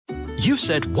You've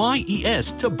said YES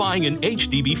to buying an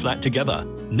HDB flat together.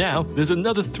 Now, there's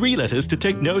another 3 letters to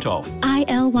take note of.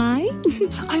 ILY?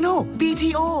 I know,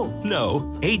 BTO. No,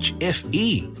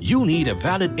 HFE. You'll need a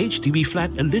valid HDB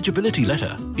flat eligibility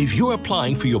letter if you're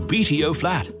applying for your BTO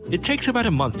flat. It takes about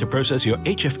a month to process your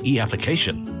HFE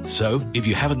application. So, if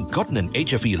you haven't gotten an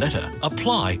HFE letter,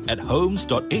 apply at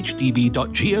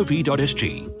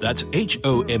homes.hdb.gov.sg. That's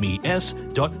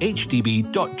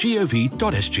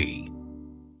homes.hdb.gov.sg.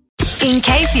 In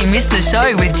case you missed the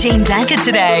show with Gene Danker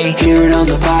today, Hear it on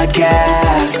the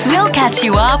podcast. we'll catch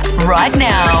you up right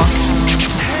now.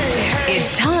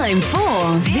 It's time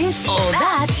for This or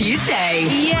That Tuesday.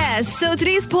 Yes, so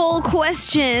today's poll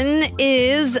question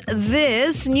is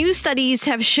this. New studies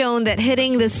have shown that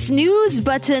hitting the snooze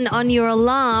button on your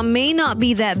alarm may not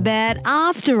be that bad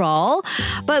after all.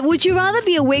 But would you rather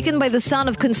be awakened by the sound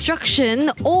of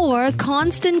construction or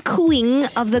constant cooing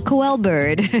of the koel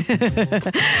bird?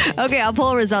 Okay, our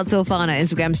poll results so far on our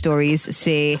Instagram stories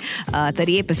say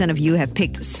 38% of you have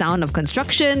picked sound of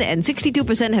construction and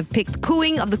 62% have picked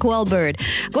cooing of the koel bird.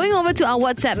 Going over to our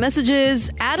WhatsApp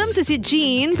messages, Adam says,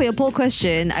 Jean, for your poll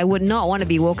question, I would not want to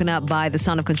be woken up by the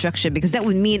sound of construction because that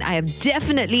would mean I have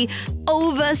definitely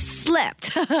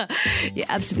overslept. You're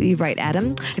absolutely right,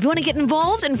 Adam. If you want to get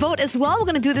involved and vote as well, we're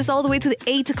going to do this all the way to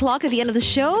 8 o'clock at the end of the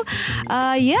show.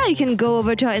 You can go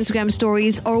over to our Instagram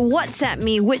stories or WhatsApp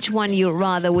me which one you'd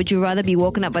rather. Would you rather be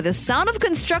woken up by the sound of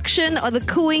construction or the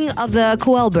cooing of the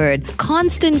koel bird?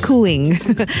 Constant cooing.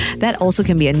 That also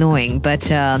can be annoying, but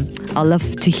I'll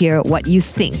love to hear what you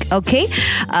think. Okay?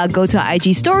 Go to our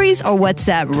IG stories or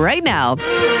WhatsApp right now.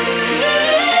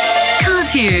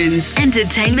 Cartunes,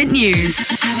 entertainment news.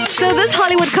 So this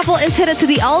Hollywood couple is headed to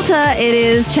the altar. It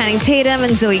is Channing Tatum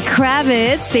and Zoe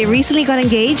Kravitz. They recently got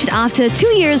engaged after 2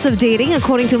 years of dating,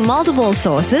 according to multiple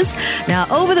sources. Now,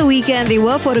 over the weekend, they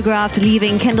were photographed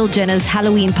leaving Kendall Jenner's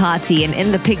Halloween party. And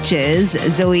in the pictures,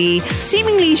 Zoe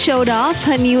seemingly showed off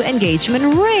her new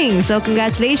engagement ring. So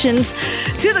congratulations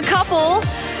to the couple.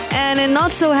 And in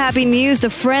not so happy news, the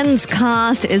Friends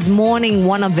cast is mourning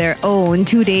one of their own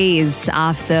 2 days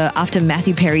after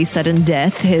Matthew Perry's sudden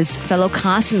death. His fellow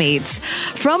castmates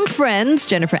from Friends,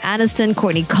 Jennifer Aniston,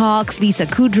 Courtney Cox, Lisa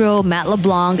Kudrow, Matt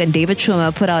LeBlanc, and David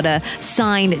Schwimmer put out a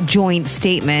signed joint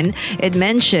statement. It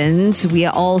mentions, we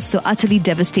are all so utterly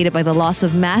devastated by the loss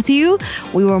of Matthew.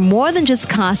 We were more than just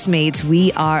castmates.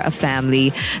 We are a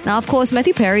family. Now, of course,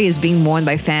 Matthew Perry is being mourned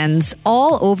by fans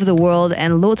all over the world,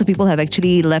 and loads of people have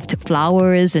actually left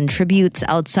flowers and tributes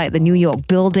outside the New York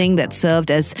building that served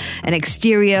as an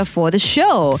exterior for the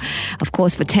show. Of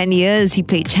course, for 10 years, he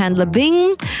played Chandler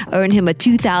Bing, earned him a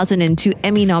 2002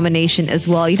 Emmy nomination as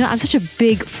well. You know, I'm such a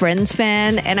big Friends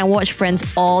fan, and I watch Friends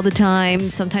all the time.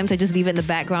 Sometimes I just leave it in the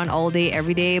background all day,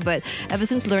 every day, but ever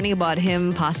since learning about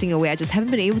him passing away, I just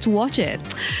haven't been able to watch it.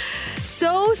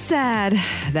 So sad.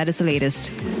 That is the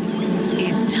latest.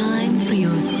 It's time for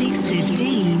your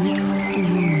 6:15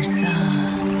 Woosa.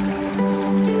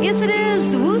 Yes, it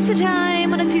is Woosa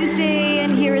time on a Tuesday,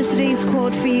 and here is today's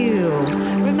quote for you.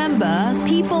 Remember,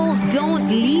 people don't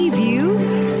leave you.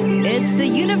 It's the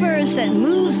universe that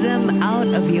moves them out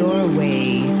of your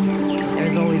way.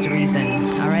 There's always a reason.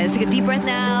 All right, let's take a deep breath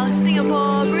now.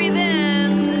 Singapore, breathe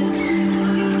in.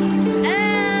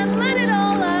 And let it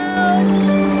all out.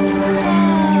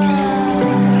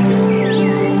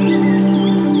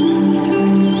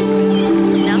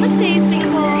 Namaste,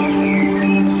 Singapore.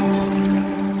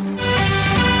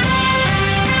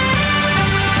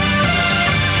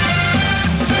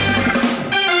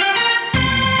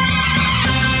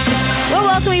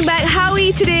 Welcoming back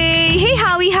Howie today. Hey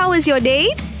Howie, how was your day?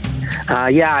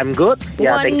 I'm good.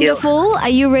 Yeah, Wonderful. Thank you. Are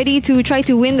you ready to try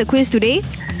to win the quiz today?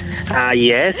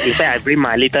 Yes. In fact, I bring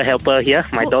my little helper here,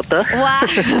 my daughter. Wow.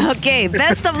 Okay.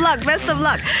 Best of luck. Best of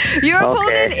luck. Your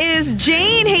opponent is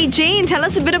Jane. Hey Jane, tell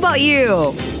us a bit about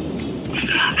you.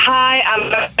 Hi,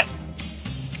 I'm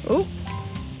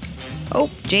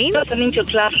Jane? listening to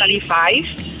Class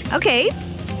 35. Okay.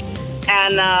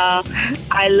 And I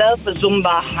love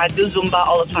Zumba. I do Zumba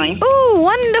all the time. Ooh,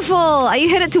 wonderful. Are you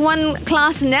headed to one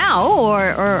class now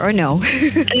or no?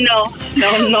 No,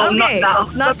 Okay. not now.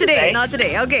 Not today.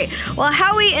 Okay. Well,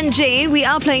 Howie and Jane, we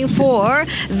are playing for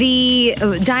the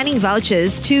dining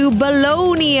vouchers to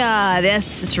Bologna.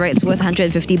 This is right. It's worth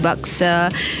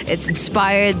 $150. It's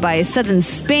inspired by southern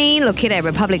Spain, located at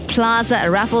Republic Plaza at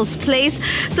Raffles Place.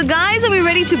 So, guys, are we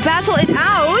ready to battle it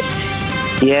out?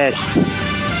 Yes.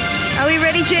 Are we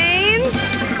ready, Jane?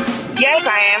 Yes,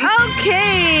 I am.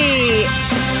 Okay.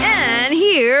 And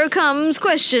here comes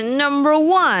question number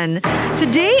 1.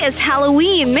 Today is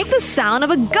Halloween. Make the sound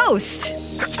of a ghost.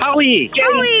 Howie.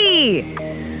 Howie!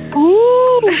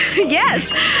 Ooh.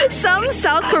 Yes, some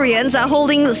South Koreans are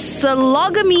holding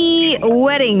sologamy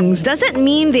weddings. Does it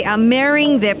mean they are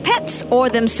marrying their pets or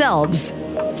themselves?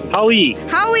 Howie,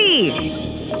 Howie!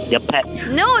 your pet.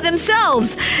 No,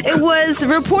 themselves. It was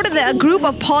reported that a group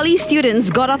of poly students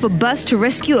got off a bus to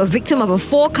rescue a victim of a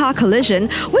 4-car collision.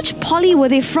 Which poly were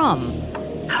they from?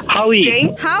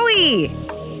 Howie, Howie!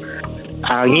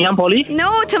 Nghi Poly.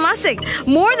 No, Temasek.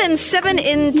 More than 7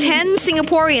 in 10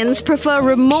 Singaporeans prefer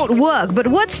remote work. But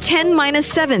what's 10 minus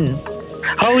 7?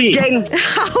 Howie,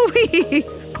 Howie!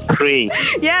 3.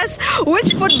 Yes.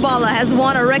 Which footballer has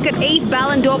won a record 8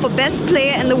 Ballon d'Or for best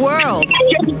player in the world?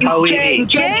 Howie,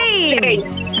 Jane!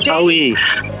 Howie,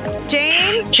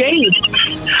 Jane?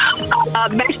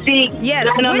 Messi. Yes.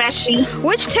 Lionel Messi.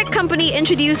 Which tech company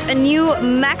introduced a new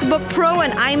MacBook Pro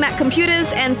and iMac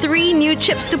computers and 3 new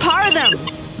chips to power them?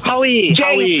 Howie,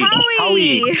 Howie!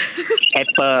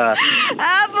 Apple.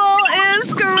 Apple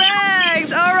is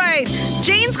correct. All right.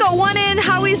 Jane's got 1 in.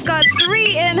 Howie's got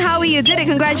 3 in. Howie, you did it.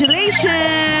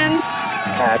 Congratulations.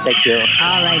 Thank you.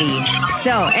 Alrighty.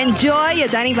 So enjoy your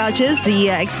dining vouchers. The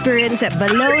experience at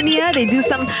Bologna. They do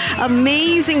some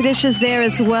amazing dishes there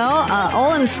as well.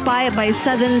 All inspired by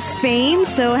southern Spain.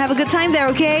 So have a good time there,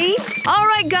 okay? All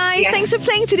right, guys. Thanks for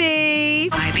playing today.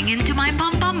 Diving into my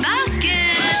pom-pom basket.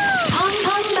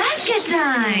 Pom-pom basket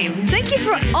time. Thank you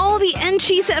for all the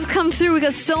entries that have come through. We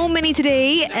got so many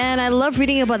today, and I love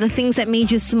reading about the things that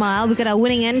made you smile. We got our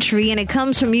winning entry, and it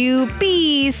comes from you,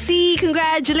 BC.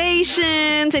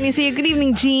 Congratulations. And you say, good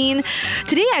evening, Jean.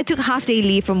 Today I took half-day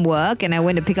leave from work, and I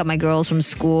went to pick up my girls from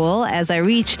school. As I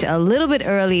reached a little bit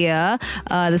earlier,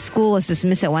 the school was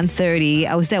dismissed at 1:30.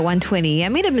 I was there at 1:20. I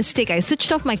made a mistake. I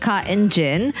switched off my car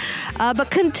engine, but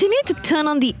continued to turn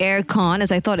on the aircon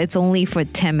as I thought it's only for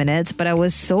 10 minutes. But I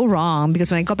was so wrong, because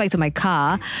when I got back to my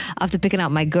car after picking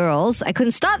up my girls, I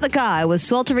couldn't start the car. It was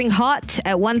sweltering hot.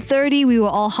 At 1:30, we were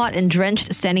all hot and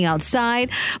drenched standing outside.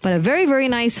 But a very, very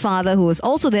nice father who was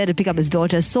also there to pick up his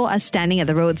daughter saw us standing at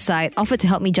the roadside, offered to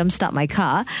help me jumpstart my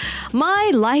car.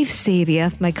 My life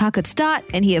savior, my car could start,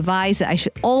 and he advised that I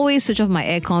should always switch off my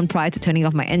aircon prior to turning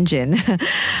off my engine.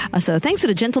 So thanks to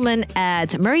the gentleman at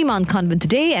Marymount Convent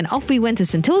today, and off we went to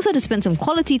Sentosa to spend some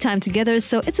quality time together.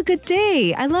 So it's a good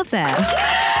day. I love that.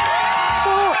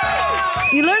 Well,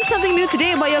 you learned something new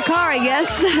today about your car, I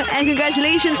guess. And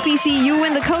congratulations, PC. You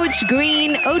win the Coach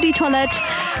Green OD Toilet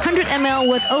 100 ml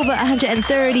with over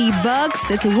 130 bucks.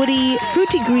 It's a woody,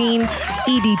 fruity green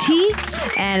EDT.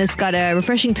 And it's got a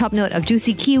refreshing top note of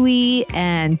juicy kiwi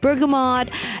and bergamot,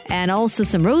 and also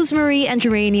some rosemary and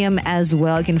geranium as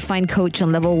well. You can find Coach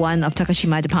on level 1 of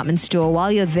Takashimaya Department Store.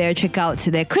 While you're there, check out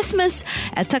their Christmas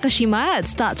at Takashimaya. It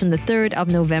starts on the 3rd of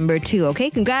November too. Okay,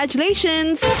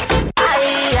 congratulations.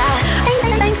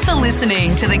 Thanks for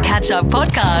listening to the catch-up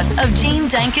podcast of Gene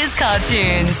Danker's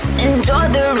Cartunes. Enjoy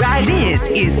the ride. This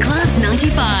is Class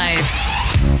 95.